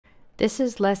This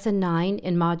is lesson 9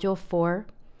 in module 4.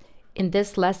 In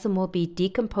this lesson, we'll be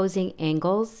decomposing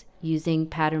angles using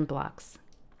pattern blocks.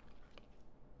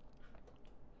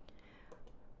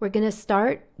 We're going to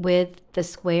start with the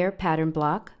square pattern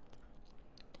block.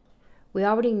 We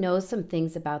already know some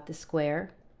things about the square.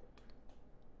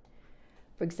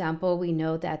 For example, we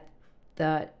know that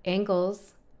the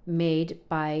angles made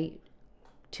by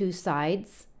two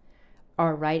sides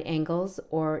are right angles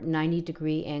or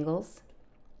 90-degree angles.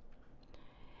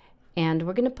 And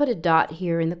we're going to put a dot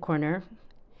here in the corner.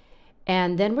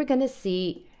 And then we're going to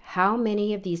see how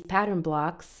many of these pattern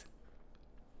blocks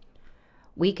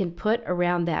we can put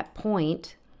around that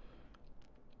point.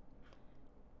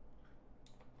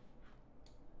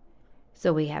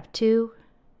 So we have 2,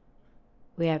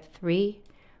 we have 3,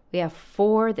 we have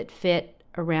 4 that fit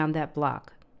around that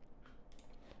block.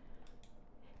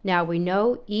 Now we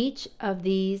know each of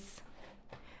these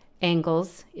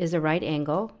angles is a right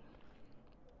angle.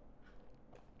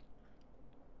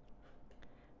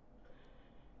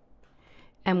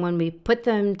 And when we put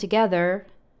them together,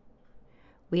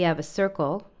 we have a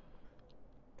circle.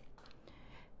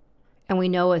 And we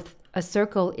know if a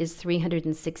circle is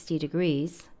 360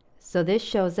 degrees. So this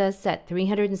shows us that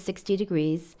 360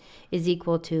 degrees is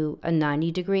equal to a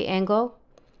 90-degree angle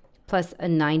plus a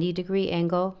 90-degree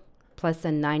angle plus a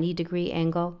 90-degree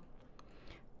angle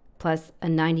plus a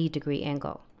 90-degree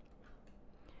angle.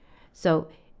 So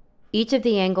each of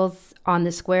the angles on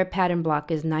the square pattern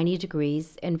block is 90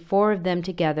 degrees, and 4 of them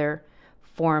together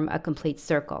form a complete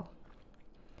circle.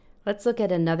 Let's look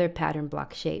at another pattern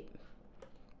block shape.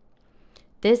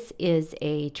 This is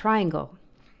a triangle.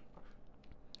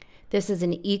 This is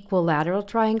an equilateral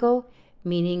triangle,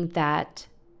 meaning that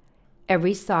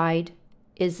every side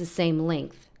is the same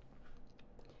length.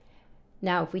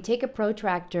 Now, if we take a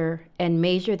protractor and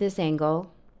measure this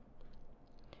angle,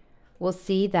 we'll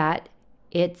see that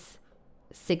it's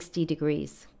 60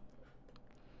 degrees,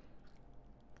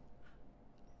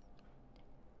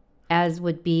 as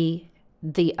would be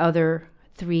the other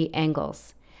 3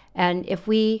 angles. And if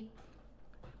we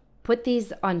put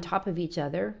these on top of each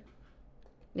other,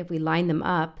 if we line them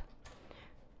up,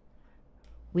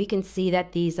 we can see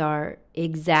that these are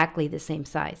exactly the same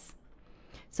size.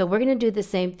 So we're going to do the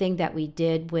same thing that we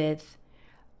did with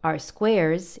our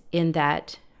squares, in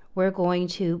that we're going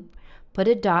to put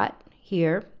a dot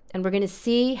here, and we're going to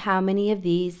see how many of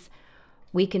these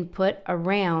we can put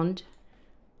around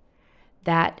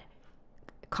that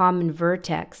common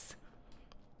vertex.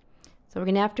 So we're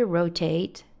going to have to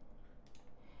rotate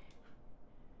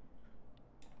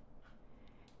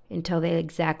until they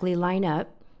exactly line up.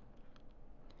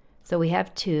 So we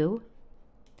have 2.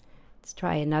 Let's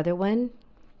try another one.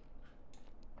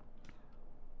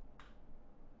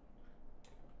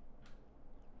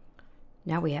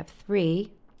 Now we have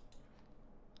 3.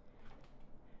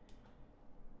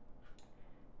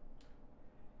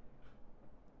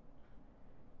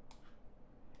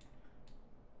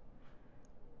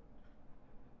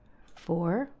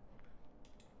 Four.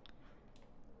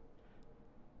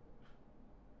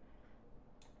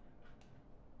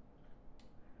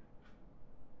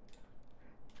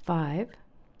 5.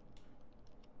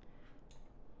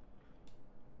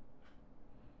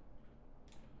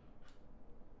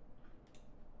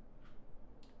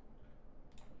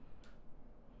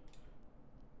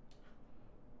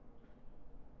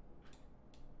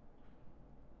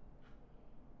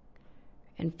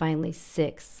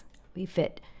 6. We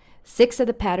fit 6 of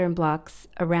the pattern blocks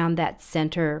around that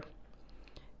center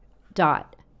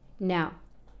dot. Now,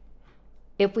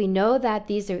 if we know that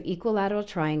these are equilateral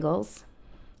triangles,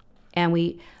 and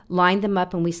we lined them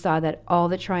up and we saw that all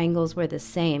the triangles were the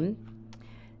same,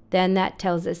 then that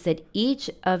tells us that each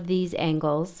of these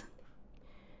angles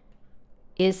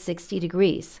is 60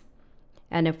 degrees.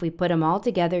 And if we put them all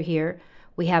together here,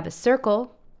 we have a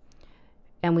circle,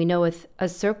 and we know if a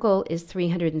circle is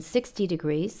 360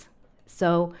 degrees,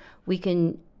 so we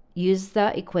can use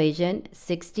the equation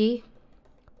 60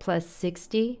 plus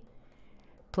 60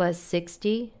 plus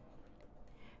 60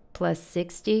 plus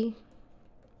 60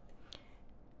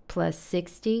 plus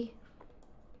 60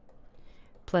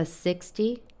 plus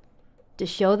 60 to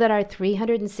show that our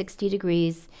 360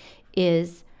 degrees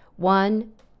is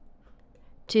 1,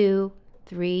 2,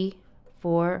 3,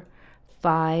 4,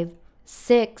 5,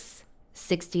 6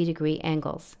 60-degree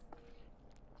angles.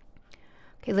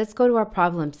 Okay, let's go to our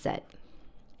problem set.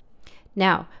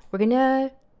 Now, we're going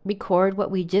to record what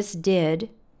we just did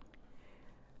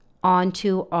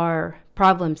onto our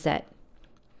problem set.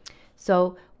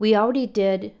 So we already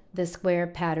did the square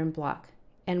pattern block,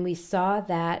 and we saw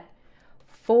that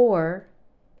 4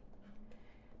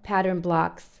 pattern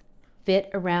blocks fit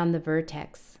around the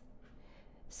vertex.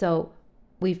 So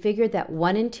we figured that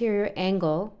one interior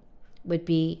angle would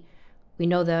be, we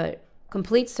know the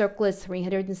complete circle is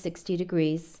 360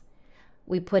 degrees.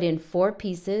 We put in 4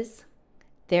 pieces.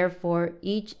 Therefore,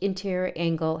 each interior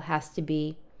angle has to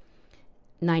be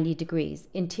 90 degrees.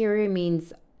 Interior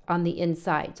means on the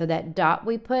inside. So that dot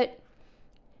we put,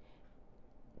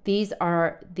 these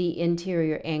are the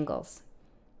interior angles.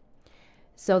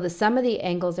 So the sum of the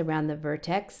angles around the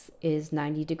vertex is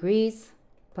 90 degrees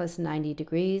plus 90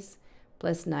 degrees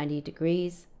plus 90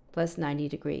 degrees plus 90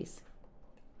 degrees.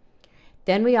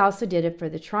 Then we also did it for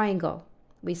the triangle.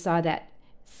 We saw that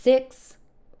 6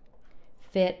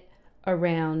 fit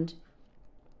around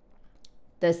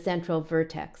the central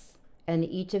vertex, and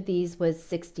each of these was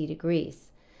 60 degrees.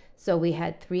 So we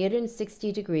had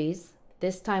 360 degrees.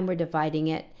 This time we're dividing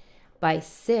it by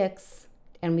 6,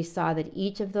 and we saw that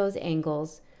each of those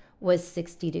angles was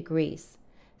 60 degrees.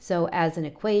 So as an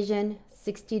equation,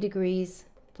 60 degrees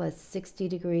plus 60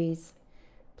 degrees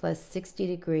plus 60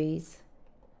 degrees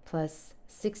plus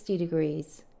 60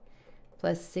 degrees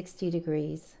plus 60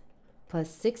 degrees plus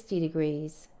 60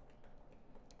 degrees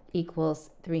equals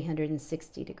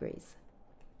 360 degrees.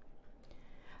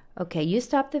 Okay, you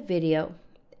stop the video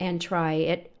and try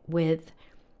it with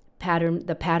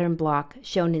the pattern block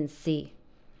shown in C.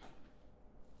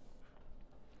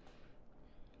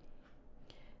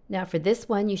 Now for this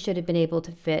one, you should have been able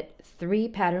to fit 3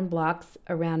 pattern blocks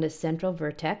around a central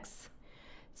vertex.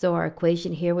 So our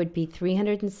equation here would be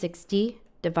 360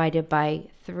 divided by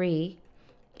 3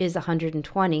 is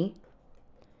 120.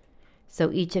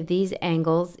 So each of these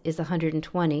angles is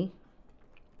 120.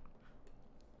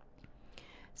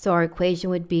 So our equation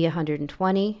would be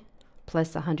 120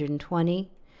 plus 120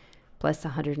 plus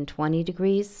 120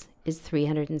 degrees is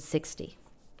 360.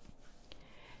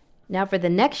 Now for the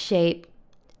next shape,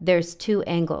 there's 2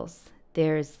 angles.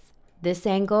 There's this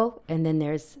angle and then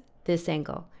there's this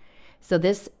angle. So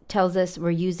this tells us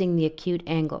we're using the acute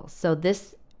angle. So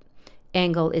this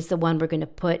angle is the one we're going to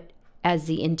put as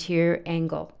the interior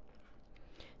angle.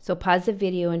 So pause the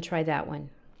video and try that one.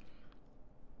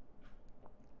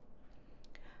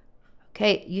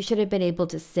 Okay, you should have been able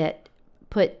to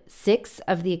put 6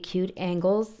 of the acute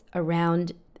angles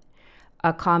around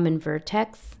a common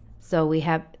vertex. So we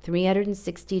have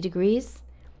 360 degrees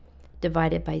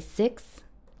divided by 6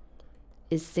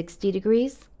 is 60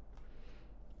 degrees.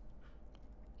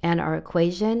 And our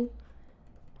equation,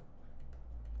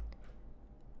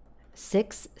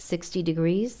 60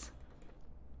 degrees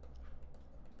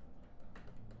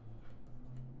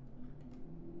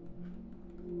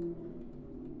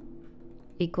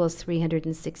equals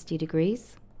 360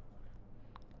 degrees.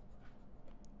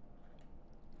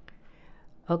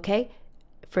 Okay,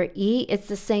 for E, it's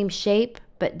the same shape,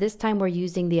 but this time we're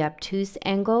using the obtuse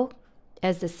angle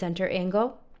as the center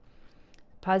angle.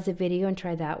 Pause the video and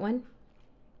try that one.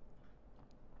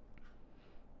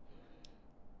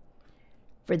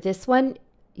 For this one,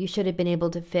 you should have been able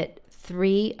to fit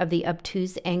 3 of the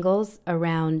obtuse angles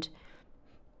around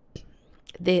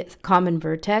the common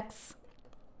vertex.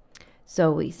 So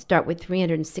we start with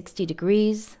 360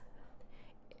 degrees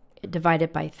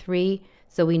divided by 3.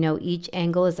 So we know each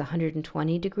angle is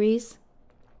 120 degrees.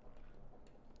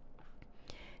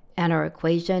 And our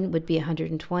equation would be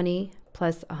 120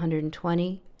 plus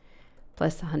 120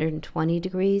 plus 120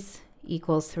 degrees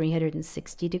equals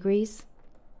 360 degrees.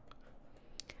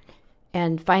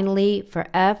 And finally, for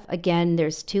F, again,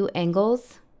 there's 2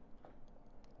 angles.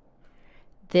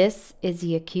 This is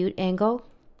the acute angle.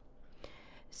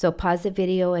 So pause the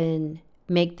video and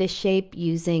make this shape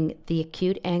using the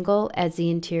acute angle as the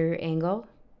interior angle.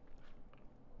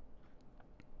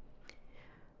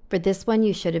 For this one,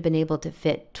 you should have been able to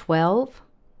fit 12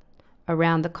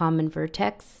 around the common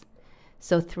vertex.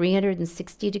 So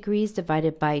 360 degrees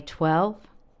divided by 12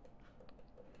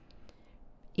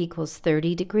 equals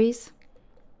 30 degrees.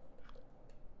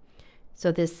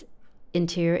 So this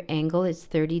interior angle is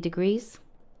 30 degrees.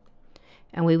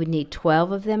 And we would need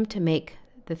 12 of them to make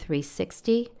the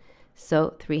 360.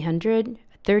 So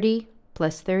 330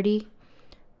 plus 30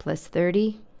 plus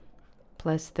 30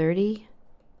 plus 30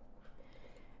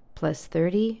 plus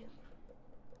 30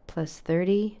 plus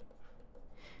 30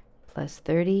 plus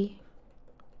 30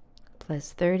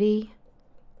 plus 30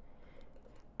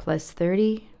 plus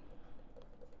 30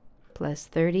 plus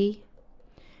 30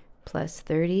 plus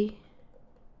 30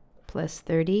 plus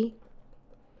 30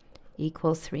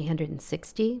 equals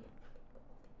 360.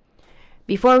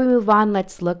 Before we move on,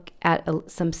 let's look at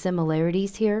some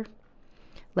similarities here.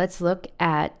 Let's look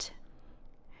at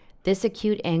this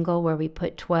acute angle where we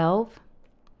put 12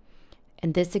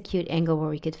 and this acute angle where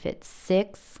we could fit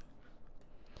 6.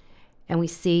 And we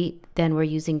see then we're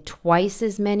using twice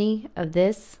as many of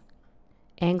this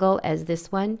angle as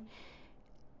this one.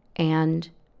 And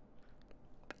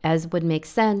as would make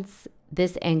sense,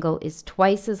 this angle is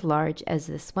twice as large as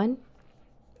this one.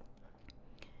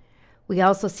 We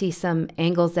also see some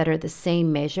angles that are the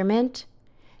same measurement.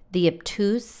 The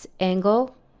obtuse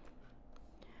angle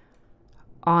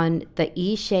on the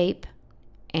E shape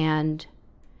and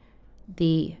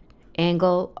the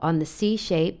angle on the C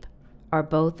shape are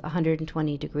both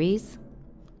 120 degrees.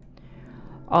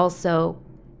 Also,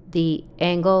 the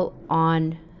angle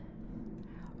on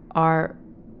our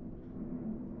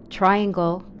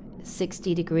triangle,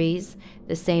 60 degrees,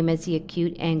 the same as the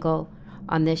acute angle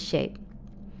on this shape.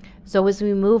 So as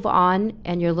we move on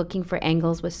and you're looking for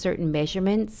angles with certain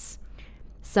measurements,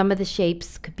 some of the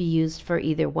shapes could be used for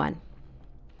either one.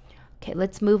 Okay,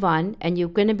 let's move on, and you're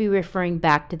going to be referring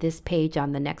back to this page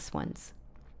on the next ones.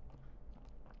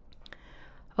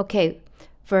 Okay,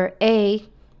 for A,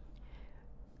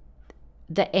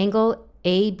 the angle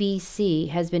ABC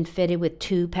has been fitted with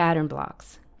two pattern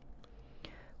blocks.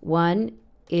 One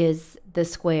is the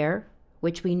square,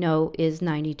 which we know is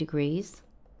 90 degrees,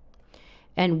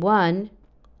 and one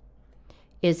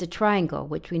is a triangle,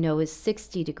 which we know is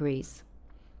 60 degrees.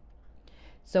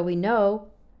 So we know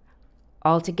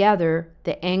altogether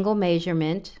the angle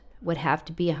measurement would have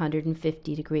to be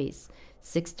 150 degrees.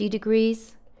 60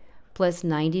 degrees plus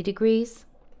 90 degrees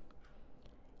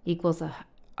equals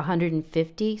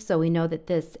 150. So we know that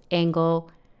this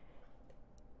angle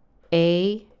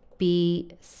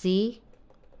ABC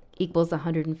equals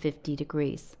 150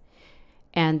 degrees.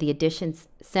 And the addition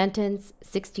sentence,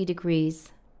 60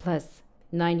 degrees plus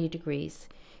 90 degrees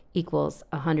equals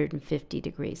 150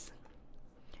 degrees.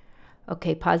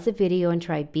 Okay, pause the video and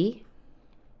try B.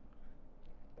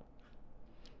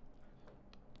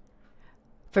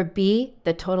 For B,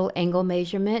 the total angle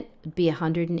measurement would be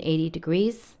 180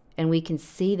 degrees, and we can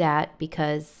see that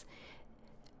because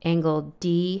angle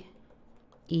DEF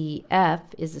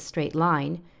is a straight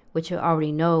line, which we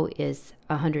already know is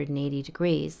 180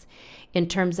 degrees. In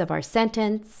terms of our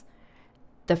sentence,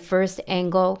 the first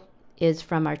angle is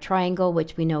from our triangle,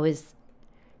 which we know is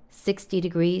 60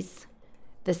 degrees.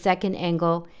 The second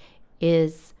angle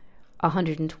is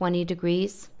 120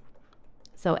 degrees.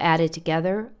 So added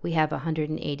together, we have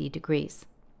 180 degrees.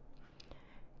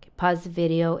 Okay, pause the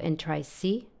video and try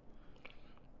C.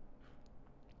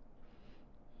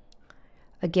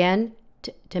 Again,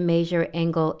 to measure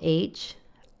angle HIJ,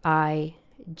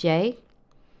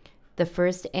 the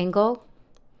first angle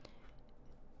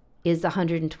is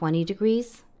 120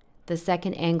 degrees. The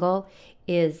second angle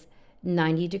is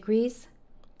 90 degrees.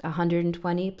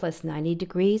 120 plus 90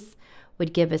 degrees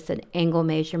would give us an angle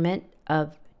measurement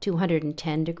of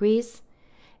 210 degrees,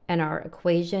 and our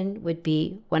equation would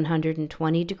be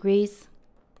 120 degrees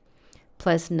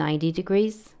plus 90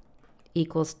 degrees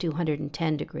equals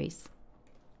 210 degrees.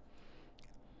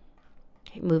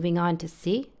 Okay, moving on to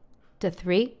C, to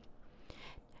 3.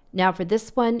 Now for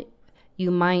this one,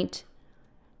 you might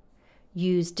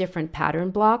use different pattern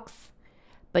blocks,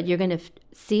 but you're going to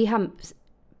see how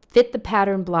fit the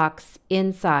pattern blocks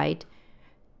inside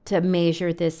to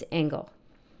measure this angle.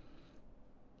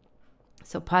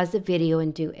 So pause the video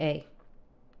and do A.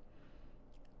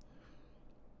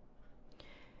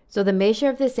 So the measure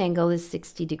of this angle is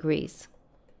 60 degrees.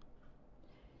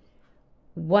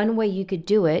 One way you could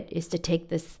do it is to take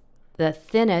the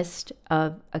thinnest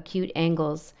of acute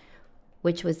angles,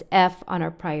 which was F on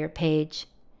our prior page,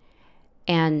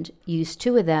 and use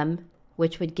two of them,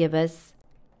 which would give us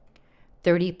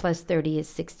 30 plus 30 is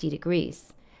 60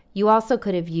 degrees. You also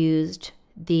could have used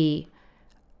the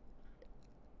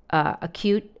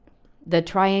the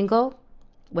triangle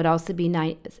would also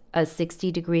be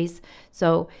 60 degrees.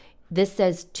 So this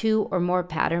says 2 or more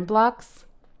pattern blocks.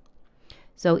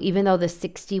 So even though the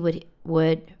 60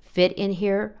 would fit in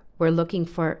here, we're looking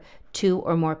for 2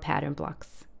 or more pattern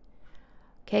blocks.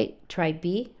 Okay, try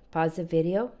B, pause the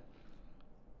video.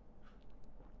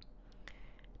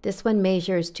 This one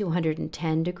measures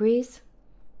 210 degrees,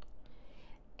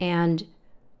 and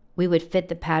we would fit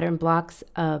the pattern blocks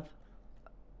of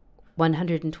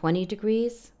 120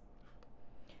 degrees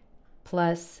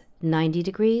plus 90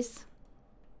 degrees,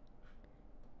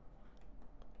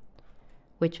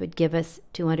 which would give us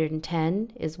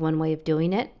 210 is one way of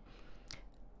doing it.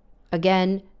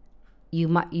 Again,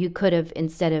 you could have,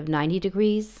 instead of 90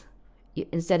 degrees,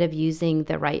 instead of using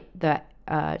the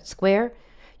square,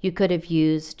 you could have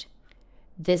used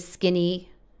this skinny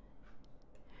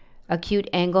acute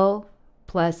angle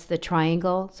plus the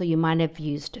triangle. So you might have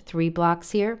used 3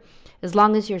 blocks here. As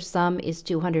long as your sum is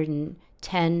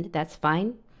 210, that's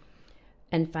fine.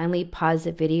 And finally, pause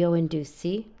the video and do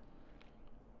C.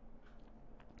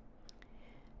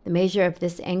 The measure of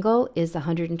this angle is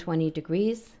 120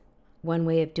 degrees. One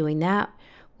way of doing that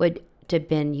would have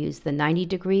been use the 90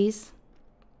 degrees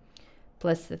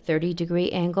plus the 30-degree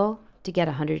angle to get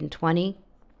 120.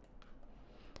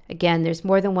 Again, there's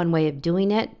more than one way of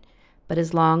doing it, but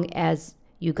as long as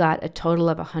you got a total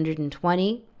of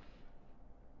 120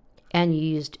 and you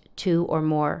used 2 or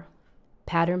more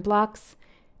pattern blocks,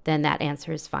 then that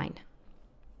answer is fine.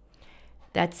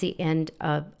 That's the end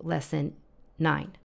of lesson 9.